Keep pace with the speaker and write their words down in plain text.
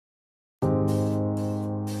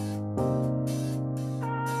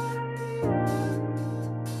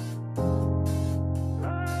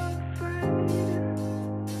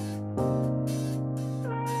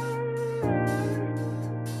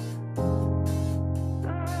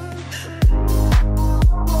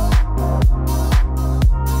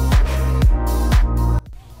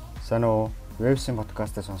Сайн уу? Webs-ийн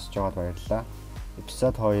подкастыг сонсож байгаад баярлалаа.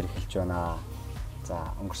 Эпизод 2 эхэлж байна.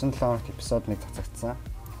 За, өнгөрсөн 7 хоногт эпизод 1 цацагдсан.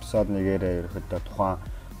 Эпизод 1-ээрээ ерөөхдөө тухайн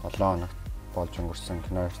 7 хоногт болж өнгөрсөн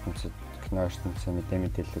кино ертөнцийн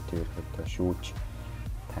мэдээллүүдийг ерөөхдөө шүүж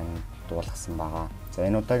танд дуулгасан байгаа. За,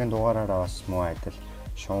 энэ удаагийн дугаараараа бас муу адил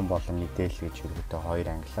шоун болон мэдээлэл гэж ерөөхдөө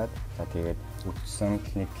 2 ангилаад за тэгээд үтгсэн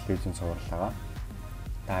нэг телевизэн цувралгаа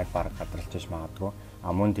та баг гадралж иж магадгүй.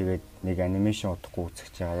 Мөн тэгээд нэг анимашн удахгүй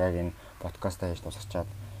үзэж байгаа яг энэ подкаст хийж тусгачаад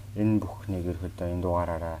энэ бүхнийг ерөөхдөө энэ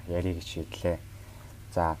дугаараараа ярих гэж шийдлээ.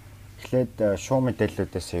 За эхлээд шоу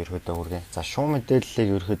мэдээллүүдээс ерөөхдөө хүргэе. За шоу мэдээллийг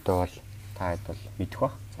ерөөхдөө бол та хэд бол мэдэх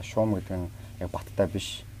бах. За шоу гэдэг нь яг баттай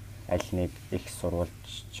биш. Аль нэг их сурвалж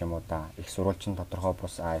ч юм уу да. Их сурвалжийн тодорхой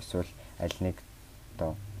бус эсвэл аль нэг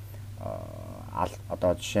одоо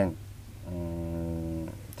жишээ нь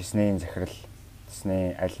Disney-ийн захирал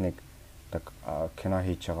Disney аль нэг кино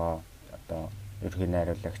хийж байгаа одоо ерхий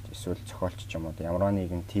найруулагч эсвэл зохиолч ч юм уу ямар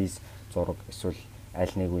нэгэн тийз зураг эсвэл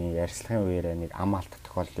аль нэг үеийн ярьцлагын үеэрээ нэг ам алт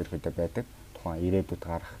тохиолдол ерөөдөө байдаг. Тухайн ирээдүйд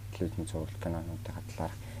гарах телевизэн цуврал кинонуудын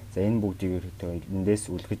талаар. За энэ бүгдийг ерөөдөө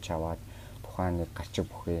эндээс үлгэж аваад тухайн нэг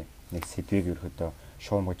гарчиг бүхий нэг сэдвийг ерөөдөө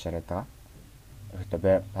шуумгаж яриад байгаа.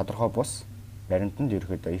 Ерөөдөө тодорхой бус баримтанд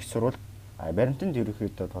ерөөдөө их сурвалж баримтанд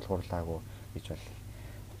ерөөдөө тулгуурлаагүй гэж бол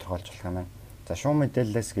тодорхойлж болох юм байна. За шуум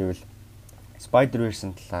мэдээллээс гэвэл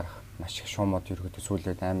Spider-Verse-ийн талаарх маш их шуумууд ерөөдөө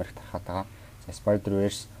сүүлээд амар их тархаад байгаа. За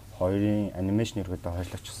Spider-Verse 2-ын анимашн ерөөдөө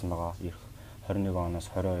хойшлогчсон байгаа. 21 оноос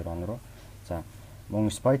 22 он руу. За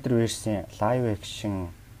мөн Spider-Verse-ийн live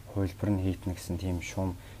action хувилбар нь хийгдэнэ гэсэн тийм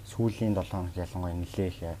шуум сүүлийн 7 хоног ялангуяа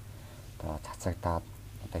нэлээх одоо цацагдаад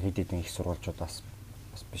одоо хэд хэдэн их сурвалжууд бас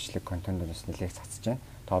бичлэг контентоос нэлээх цацж байна.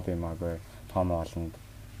 Tobey Maguire, Tom Holland,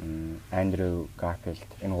 Andrew Garfield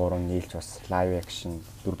энэ гурван нийлж бас live action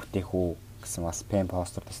дүр бүтээх үү гэсэн бас pen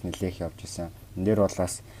poster бас нэлээх явж исэн. Энд дээр бол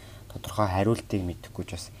бас тодорхой хариултыг мэдэхгүй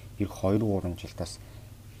ч бас эх 2-3 жил бас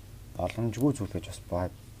боломжгүй зүйл гэж бас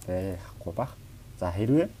байхгүй бах. За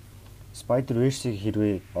хэрвээ Spider-Verse-ийг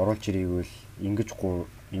хэрвээ оруулж ирээгүй ингэж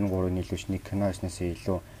энэ гурвын нийлүүлж нэг кино хийснээсээ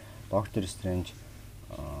илүү Doctor Strange,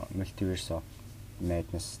 Multiverse of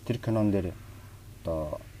Madness тэр кинон дээр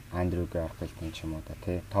одоо Andrew Garfield ч юм уу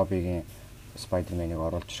тий Tobey-гийн Spider-Man-ыг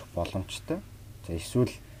оруулж ирэх боломжтой. За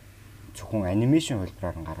эсвэл зөвхөн анимашн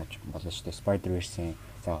хөлбраар нь гаргаж болно шүү дээ. Spider-Verse-ийн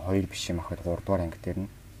за 2 биш юм ахад 3 дугаар анги дээр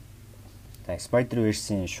нь. За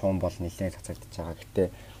Spider-Verse-ийн шуум бол нэлээд цацагдж байгаа.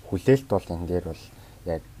 Гэтэ хүлээлт бол энэ дээр бол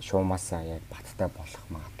яг шуумаасаа яг баттай болох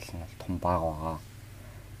магадлал нь том бага байгаа.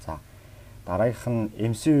 За дараагийнх нь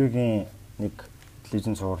MCU-гийн нэг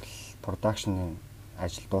телевизэн цуврал продакшн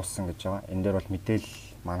ажил дууссан гэж байгаа. Энэ дээр бол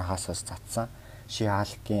мэдээлэл манахаас цацсан.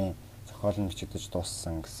 She-Hulk-ийн зохиол нь бичигдэж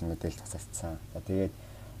дууссан гэсэн мэдээлэл цацагдсан. За тэгээд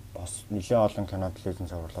бос нэлээд олон кино телевизэн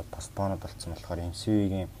цувралууд постпонод болсон болохоор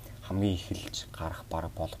MCU-гийн хамгийн эхэлж гарах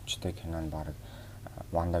баг боломжтой кино нь баг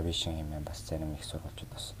WandaVision хэмээн бас зарим их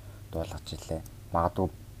сурвалжууд бас дуулгаж илээ. Магадгүй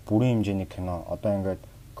бүрийн хэмжээний кино одоо ингээд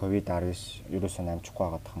COVID-19 ерөөсөө намжихгүй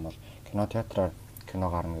байгаа юм бол кино театраар кино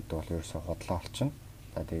гарна гэдэг бол ерөөсөө худлаа болчихно.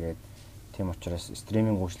 За тэгээд тийм учраас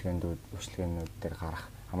стриминг үйлчилгээнүүд дээр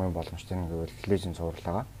гарах хамгийн боломжтой нь гэвэл телевизэн цуврал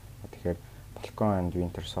байгаа. Тэгэхээр Falcon and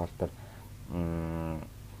Winter Soldier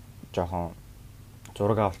жоохон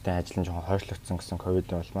зураг авалтын ажил нь жоохон хойшлогдсон гэсэн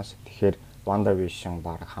ковидын улмаас тэгэхээр WandaVision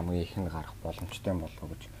баг хамгийн ихэнд гарах боломжтой болов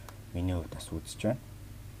гэж миний хувьд бас үзэж байна.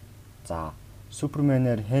 За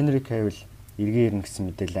Superman-аар Henry Cavill эргээ ирнэ гэсэн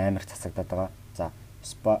мэдээлэл амар цацагдаад байгаа. За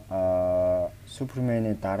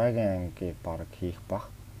Superman-ы дараагийн анги баг хийх бах.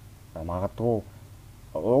 Магадгүй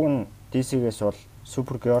уг нь DC-гээс бол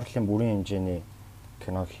Supergirl-ийн бүрийн хэмжээний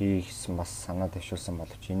кино хийхсэн бас санаа тавьшуулсан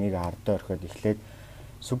боловч энийг ардаа орхиод эхлээд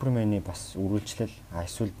Superman-ы бас үргэлжлэл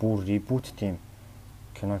эсвэл бүр reboot тийм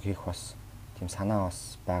кино хийх бас тийм санаа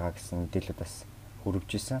бас байгаа гэсэн мэдээлэлүүд бас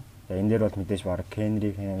хүрвж исэн. Энэ дээр бол мэдээж баг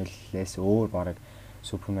Henry Cavill-ээс өөр баг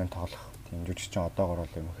Superman тоглох тийм жүжигчин одоогор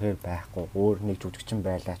бол үнэхээр байхгүй. Өөр нэг жүжигчин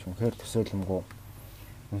байлаач үнэхээр төсөөлөмгүй.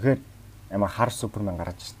 Үнэхээр ямар хар Superman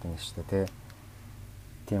гаргаж ирсэн юм шүү дээ тий.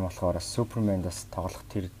 Тийм болохоор Superman бас тоглох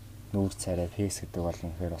тэр нүүр царай фейс гэдэг бол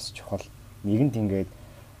үнэхээр бас чухал. Нэгэнт ингээд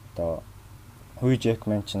одоо Hugh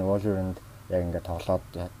Jackman ч Wolverine-д яг ингээд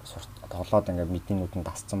тоглоод ингээд мэдний нүдэнд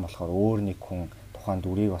дасцсан болохоор өөр нэг хүн тухайн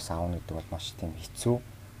дүрийг бас аавна гэдэг бол маш тийм хэцүү.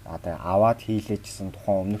 Одоо аваад хийлээ гэсэн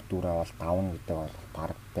тухайн өмнөх дүрээ бол давна гэдэг бол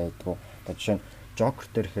баг байдгүй. Одоо жишээ нь Joker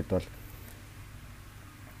дээр ихэд бол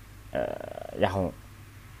яг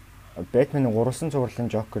Batman-ы 3 цувралын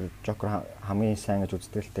Joker хамгийн сайн гэж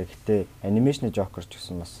үздэг л дээ. Гэтэ анимашны Joker ч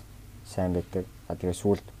гэсэн бас сайн байдаг. Тэгээ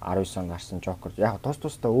сүүлд 19 онд гарсан Joker яг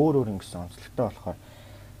тусдаа өөр ингэсэн онцлогтой болохоор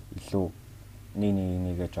илүү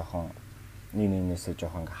нэгээ жоохон нэг нэгнээсээ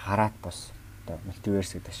жоохон ингээ хараат бос одоо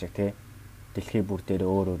мультиверс гэдэг шиг тий дэлхий бүр дээр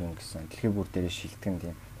өөр өөр юм гэсэн. Дэлхий бүр дээр шилтгэн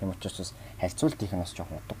тийм учраас харьцуулт их нь бас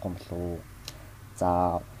жоохон утгагүй юм болов уу.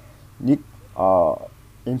 За нэг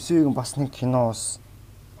MCU-гийн бас нэг кино бас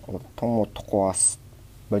том утгагүй бас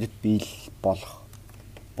бодит биел болох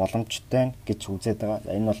боломжтой гэж үзээд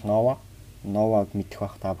байгаа. Энэ бол Новаг мэдэх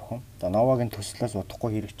бах та бүхэн. За Новагийн төслөөс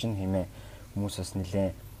удахгүй хэрэг чинь хэмээн хүмүүсээс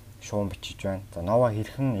нэлээд шуун бичиж байна. За Нова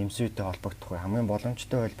хэрхэн MCU-тэй холбогдох вэ? Хамгийн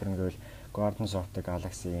боломжтой хэлбэр нь гэвэл Guardians of the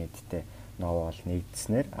Galaxy гэдэгтэй Нова бол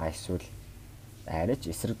нэгдснээр эсвэл арайч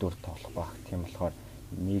эсрэг дүр тоглох байх. Тийм болохоор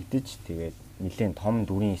нэгдэж тэгээд нэлээд том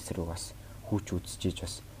дүрийн эсрэг бас хүүч үзчихэж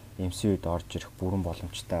бас MCU-д орж ирэх бүрэн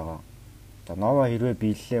боломжтой байгаа. За Нова хэрвээ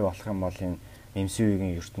биелэлээ болох юм бол энэ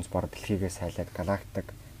MCU-гийн ертөнц баг дэлхийгээс хайлаад галактик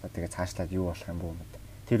тэгээд цаашлаад юу болох юм бүү мэд.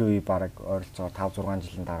 Тэр үе баг ойролцоогоор 5-6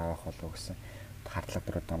 жилийн дараа байх болов гэсэн хардлага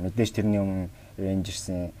төрөд байгаа. Мэдээж тэрний өмнө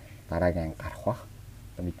Avengers-ийн дараагийн анги гарах бах.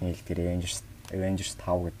 Бидний хэлдгээр Avengers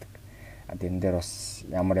 5 гэдэг. Тэрэн дээр бас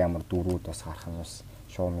ямар дүрүүд бас гарах нь бас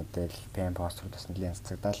шоу мэдээлэл, пен постерд бас нэлээд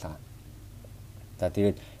цацагдаалаа. За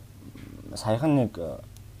тэгээд саяхан нэг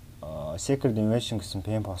Secret Invasion гэсэн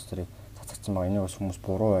пен постерыг цацагдсан байгаа. Энийг бас хүмүүс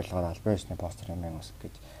буруу ойлгоод албан ёсны постер юм байна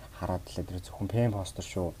гэж хараад л тэр зөвхөн пен постер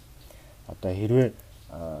шүү. Одоо хэрвээ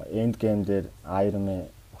End Game дээр Iron Man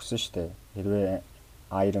өгсөн шүү дээ. Хэрвээ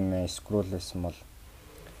Iron Man scroll-сэн бол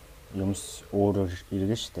юмс өөрөөр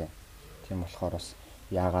иргэн шүү дээ. Тийм болохоор бас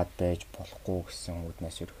яагаад байж болохгүй гэсэн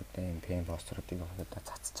үднээс ерөөхдөө энэ пен постеруудыг одоо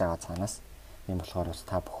цацж байгаа цаанаас. Тийм болохоор бас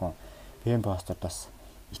та бүхэн пен постерд бас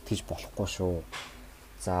итгэж болохгүй шүү.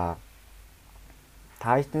 За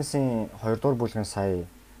Titans-ийн 2 дугаар бүлгийн сая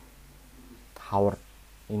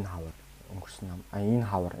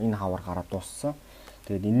энэ хавар гараад дууссан.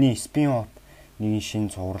 Тэгээд энэний спин-офф нэг шинэ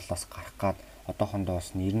цувралаас гарах гад одоохондоо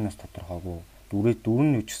бас нэр нь бас тодорхойгүй. Дүр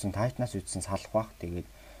нь үжсэн Titans үжсэн салах бах. Тэгээд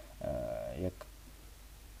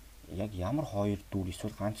яг ямар хоёр дүр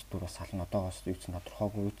эсвэл ганц дүр бас сална одоогоос үжсэн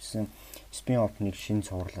тодорхойгүй үжсэн спин-офф нэг шинэ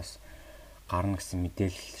цувралаас гарна гэсэн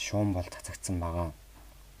мэдээлэл шуум бол цацагдсан байгаа.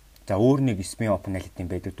 За өөр нэг спин-офф нь аль хэдийн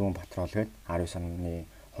байдаг Дүүн Патрол гээд 19 оны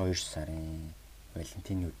 2 сарын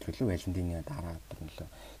Валентины өдрөлөө Валентины дараа өдөр нөлөө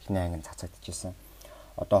эхний анги цацагдчихсан.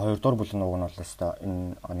 Одоо 2 дугаар бүлэг нь уг нь бол өстой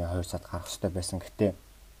энэ оны 2 сард гарах ёстой байсан. Гэхдээ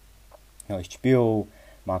HBO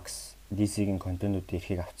Max DC-гийн контентуудын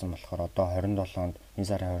эрхийг авсан болохоор одоо 27-нд энэ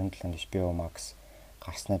сарын 27-нд HBO Max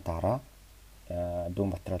гарсны дараа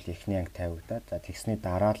Дүүн Патрол эхний анги тавигдаад за тэгсний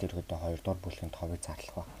дараа л ерөөдөө 2 дугаар бүлгийн товыг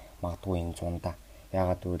зарлах ба магадгүй энэ 100-да.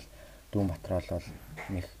 Яагаад гэвэл Дүүн Патрол бол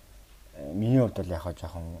нэг миний хувьд бол яхаа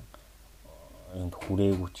жоохон энд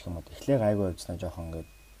хүрээгүй ч юм уу. Эхлээ гайгүй явжснаа жоохон ингээд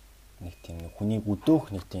нэг тийм хүнийг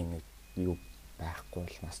өдөөх нэг тийм юу байхгүй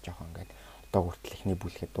л нас жоохон ингээд одоо хүртэл эхний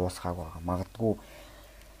бүлэхэд дуусгааг байгаа. Магадгүй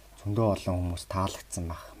зөндөө олон хүмүүс таалагдсан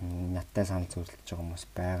байх. Надтай санал зөвлөж байгаа хүмүүс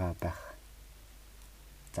байгаа байх.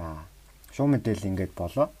 За шоу мэдээлэл ингээд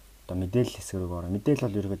болоо. Одоо мэдээлэл хэсэг рүү ороо. Мэдээлэл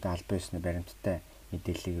бол ерөөдөө албан ёсны баримттай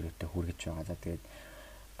мэдээллийг ерөөдөө хүргэж байгаа. За тэгээд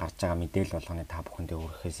гарч байгаа мэдээлэл болгоны та бүхэндээ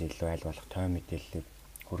хүрэхээс илүү айл болох тойм мэдээллийг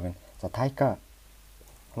хүргэнэ. За Taika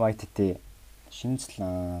Waititi Шинэ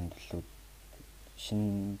Зеланд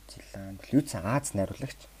юу ч Аз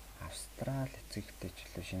найруулагч Австрали эцэгтэй ч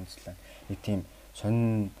илүү Шинэ Зеланд нэг тийм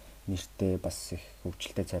сонин нэртэй бас их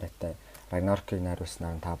хөгжилтэй царайтай Ragnarok-ыг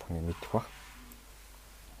найруулснаар та бүхэн мэдэх бах.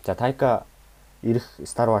 За Taika ирэх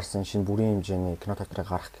Star Wars-ын шинэ бүрийн хэмжээний кино театрыг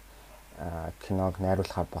гарах киног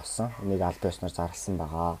найруулахаар болсон. Энийг албан ёсноор зарласан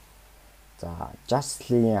байгаа. За Justice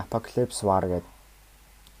League Apocalypse War гэдэг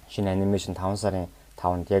шинэ анимашн 5 сарын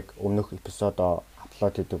 5-нд яг өмнөх эпизодоо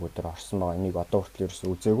аплод хийдэг өдөр орсон байгаа. Энийг одоо хүртэл ерөөсөө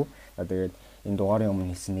үзээгүй. Тэгээд энэ дугаарын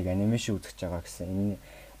өмнө хэлсэн нэг анимашн үзэж байгаа гэсэн энэ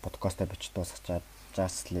подкастаа бичиж дуусгачаад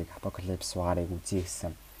Justice League Apocalypse War-ыг үзье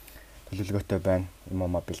гэсэн төлөвлөгөөтэй байна. Юм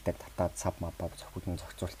бэлдээд татаад саб мапаа зөвхөн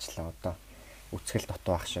зохицуулчлаа. Одоо үцгэл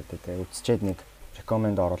дотоо ах шүү дээ. Үзчихэд нэг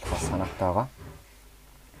recommend оруулах санаатай байгаа.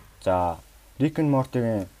 За Rick and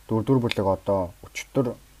Morty-гийн 4 дугаар бүлэг одоо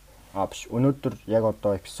өчтөр өнөөдөр яг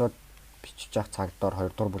одоо эпизод бичиж явах цагдаар 2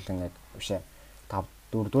 дугаар бүлгийн яг бишээ 4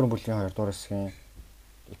 дугаар бүлгийн 2 дугаар хэсгийн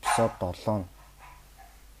эпизод 7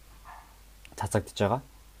 цацагдж байгаа.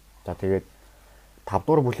 За тэгээд 5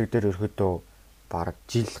 дугаар бүлэг дээр ерөөдөө бараг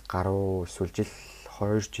жил гаруй эсвэл жил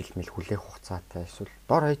 2 жил мэл хүлээх хугацаатай эсвэл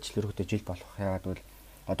дор хаяж л ерөөдөө жил болох. Яагаад гэвэл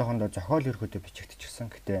одоохондоо зохиол ерөөдөө бичигдчихсэн.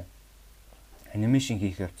 Гэтэ анимашн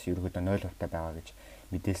хийх явц ерөөдөө 0 хувьтай байгаа гэж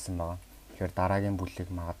мэдээлсэн байгаа. Тэгэхээр дараагийн бүлэг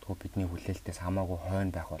магадгүй бидний хүлээлтээс хамаагүй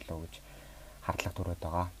хойно байх болов гэж хардлага төрөд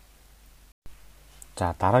байгаа.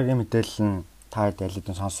 За дараагийн мэдээлэл нь та хэд аль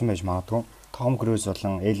хэдийн сонсон байж магадгүй. Tom Cruise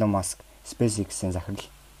болон Elon Musk SpaceX-ийн захирал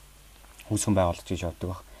үүсгэн байгуулагч гэж явдаг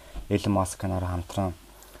баг. Elon Musk-аар хамтран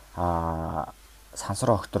сансар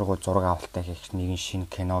огторгоо зураг авалтаа хийх нэгэн шинэ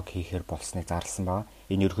киног хийхээр болсныг зарласан байгаа.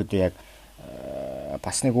 Энэ ерөөдөө яг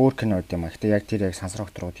бас нэг өөр кино юм аа. Гэтэ яг тэр яг сансар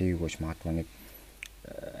огторгоо хийгүйж магадгүй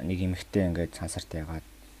нэг эмэгтэй ингээд сансарт ягаад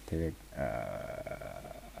тэгээд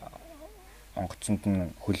онгоцонд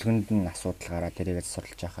нь хөлгөнд нь асуудал гараад тэрийгээ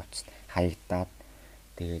засварлаж байгаа хэвчээ хаягдаад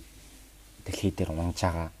тэгээд дэлхий дээр унж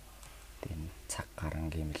байгаа. Тэгээд цаг гарan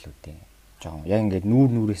гэмлүүдээ жоохон яг ингээд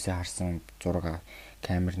нүүрээсээ харсан зураг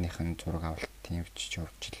камерныхын зураг авалт тийм ч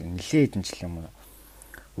явуулчихлаа. Нилээд энэ жил юм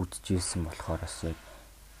үдчихсэн болохоор бас яг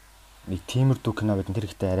нэг тиймэрдүү кино гэдэг тэр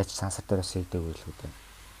ихтэй арайч сансар дээрээс хийдэг байлгүй дээ.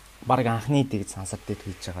 Бараг анхны дээд сансар дээр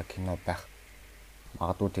хийж байгаа кино байх.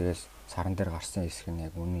 Магадгүй тэгээс саран дээр гарсан хэсэг нь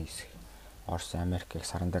яг үнэн хэсэг. Орос Америкийг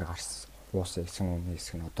саран дээр гарсан хуусан хэсэг нь үнэн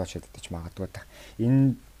хэсэг нь одоо ч хэдэж магадгүй та.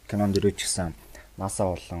 Энэ кинонд ирээд гисэн NASA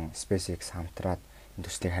болон SpaceX хамтраад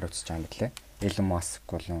индустрийг хариуцж байгаа юм билээ. Elon Musk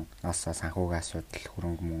болон NASA санхүүгийн асуудал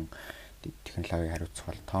хөрөнгө мөн технологиг хариуцах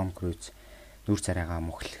бол Tom Cruise нүр царайгаа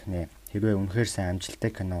мөхлөх нэ. Хэрвээ үнэхээр сайн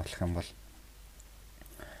амжилттай кино болох юм бол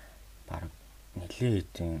бараг нэлийн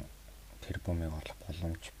хэдийн тэрбумыг олох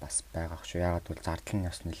боломж бас байгаа шүү. Яагаад бол зардал нь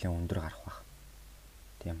бас нэлийн өндөр гарах байх.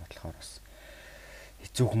 Тийм болохоор бас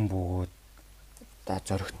хэцүү хүн бөгөөд да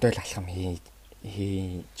зөрөгтэй л алхам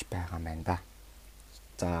хийж байгаа юм байна да.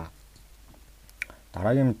 За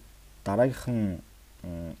дараагийнх нь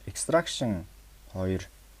Extraction 2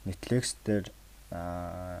 Netflix дээр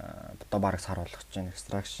одоо бараг сар болгож байна.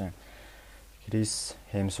 Extraction Chris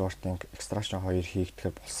Hemsworth-ийн Extraction 2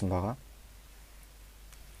 хийгдэхээр болсон байгаа.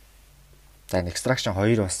 За Extraction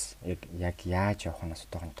 2 бас яг яаж явах нь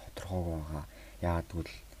одоохон тодорхойгүй байгаа. Яагаад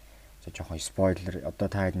гэвэл жоохон спойлер одоо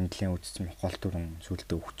та нэлийн үзсэн гол дүр нь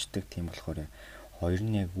сүлдээ өвчтөг тийм болохоор 2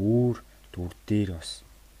 нь яг өөр дүр дээр бас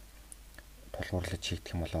тулгуурлаж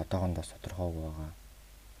хийгдэх юм бол одоохондоо тодорхойгүй байгаа.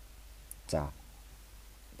 За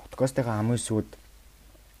подкастынхаа хамгийн сүүлд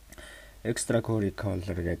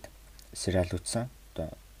Extracurricular гэдэг сериал үзсэн. Одоо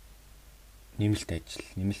нэмэлт ажил,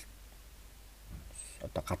 нэмэлт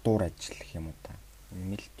одоо гадуур ажил гэх юм уу та.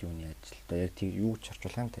 Нэмэлт юуны ажил. Одоо яг тийм юу ч харж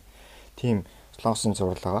болох юм те. Тийм солонгосын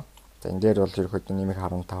зурлага. За энэ дээр бол ерөөхдөө нэмэх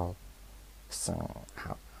 15 гэсэн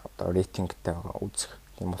одоо рейтингтэй байгаа үзэх.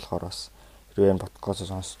 Тийм болохоор бас хэрвээ подкаст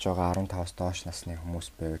сонсож байгаа 15-аас доош насны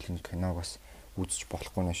хүмүүс байвал энэ киног бас үзэж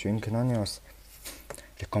болохгүй нэ шүү. Энэ киноны бас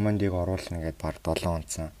рекомендыг оруулна гэдээ баг 7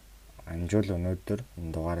 онцсон. Амжуул өнөөдөр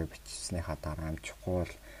энэ дугаарыг бичснийхаа дараа амжихгүй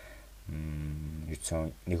бол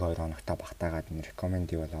 1-2 хоногта багтаагаад энэ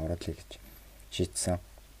рекомендыг бол оруулъя гэж шийдсэн.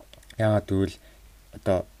 Яагаад гэвэл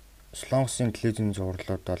одоо солонгосын телевизийн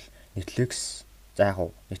зурлууд бол Netflix за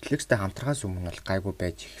яг Netflix-тэй хамтрахаас өмнө бол гайгүй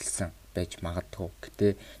байж эхэлсэн байж магадгүй. Гэтэ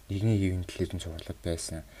нэгний хэвийн телевизийн зурлууд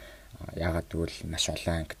байсан. Яагаад гэвэл маш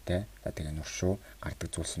олон ангитай. Тэгээ нуршуу гардаг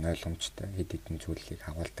зүйлс нь ойлгомжтой. Хэд хэдэн зүйлийг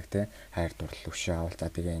хагуулдаг те. Хайр дурлал өвшөө авал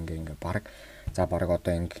за тэгээ ингээ баг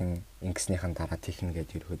одоо ингэснийхэн дараа техник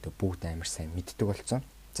гэдэг ерөөдөө бүгд амар сайн мэддэг болсон.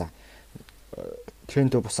 За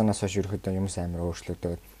тренд буснаас хойш ерөөдөө юмс амар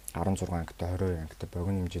өөрчлөгдөд 16 ангитай 22 ангитай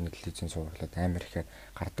богино хэмжээний телевизийн зурлууд амар ихээр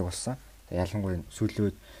гардаг болсон. Ялангуяа сүүлийн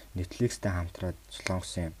үед Netflix-тэй хамтраад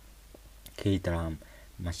солонгосын K-drama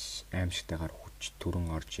маш аимшигтайгаар хүч төрөн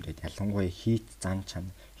орж ирээд ялангуяа хийц зам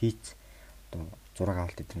чанар хийц одоо зураг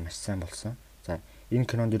авалт гэдэг нь маш сайн болсон. За энэ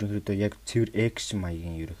кинонд ерөнхийдөө яг цэвэр экшн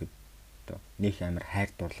маягийн ерөнхийдөө нэг амар хайр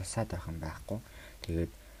дурласаад байх юм байхгүй.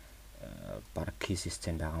 Тэгээд баг kiss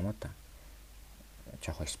сцен байгаа юм да.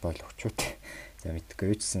 Жохоо спойл өгчүүд. За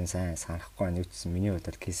мэдгүй юуцсан сайн санахгүй байна. Юуцсан миний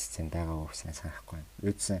бодол kiss сцен байгаа уу сайн санахгүй байна.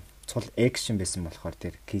 Юуцсан цул экшн байсан болохоор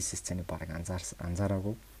тэр kiss сценийг баг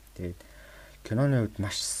анзаараагүй. Тэгээд киноны хувьд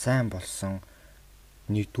маш сайн болсон.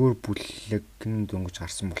 Нэгдүгээр бүлэг нь дөнгөж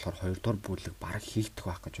гарсан болохоор хоёрдугаар бүлэг бараг хийгдэх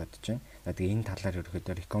байх гэж бодож байна. Тэгээ энэ талаар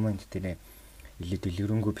ерөөдөө рекоменд дээр илээ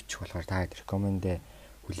дэлгэрэнгүй бичих болохоор та рекомендээ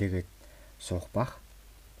хүлээгээд суух бах.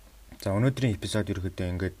 За өнөөдрийн эпизод ерөөдөө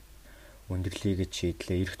ингээд өндөрлөе гэж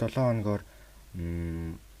шийдлээ. Эх 7 хоногоор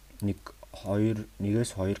 1-2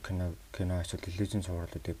 кино эсвэл телевизийн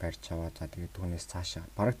зурлуудыг барьж аваа. За тэгээд түүнээс цаашаа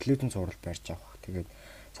бараг телевизийн зураг барьж авах. Тэгээд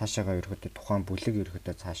цаашаага ерөөдөө тухайн бүлэг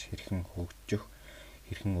ерөөдөө цааш хэрхэн хөгжих,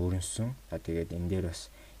 хэрхэн өрнсөн. За тэгээд энэ дээр бас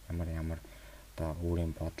ямар одоо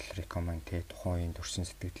өөрийн бодол, рекоменд тэ тухайн үеийн төрсэн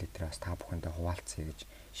сэтгэлдлээ дээр бас та бүхэндээ хуваалцъя гэж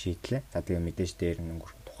шийдлээ. За тэгээд мэдээж дээр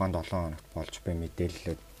тухайн 7 хоногт болж буй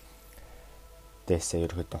мэдээллүүд дэсээ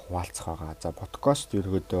ерөөдөө хуваалцах байгаа. За подкаст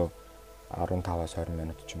ерөөдөө 15-аас 20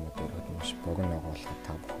 минут ч юм уу ерөөдөө маш богино болгох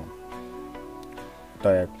та бүхэн.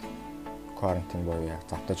 Одоо яг карантин буюу яг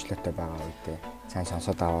завтажлаатай байгаа үедээ сайн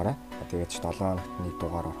сонсоод аваарай. Тэгээд 7 хоногт нэг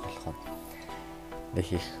дугаар орох болохоор нэг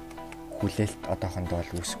их хүлээлт одоохондоо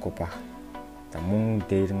л үүсэхгүй байх. За мөн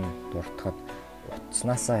дээр нь дуртахад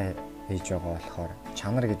утаснасаа хийж байгаа болохоор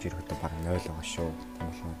чанар гэж ерөөдөө баг 0 байгаа шүү. Тийм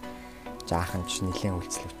болохоор жаахан ч нэлээд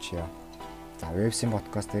үйлчлэгчээ. За вебсийн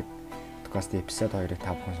подкастын эпизод 2-ыг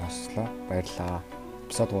та бүхэн сонслоо. Баярлалаа.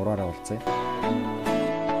 Эпизод 3-аараа уулзъя.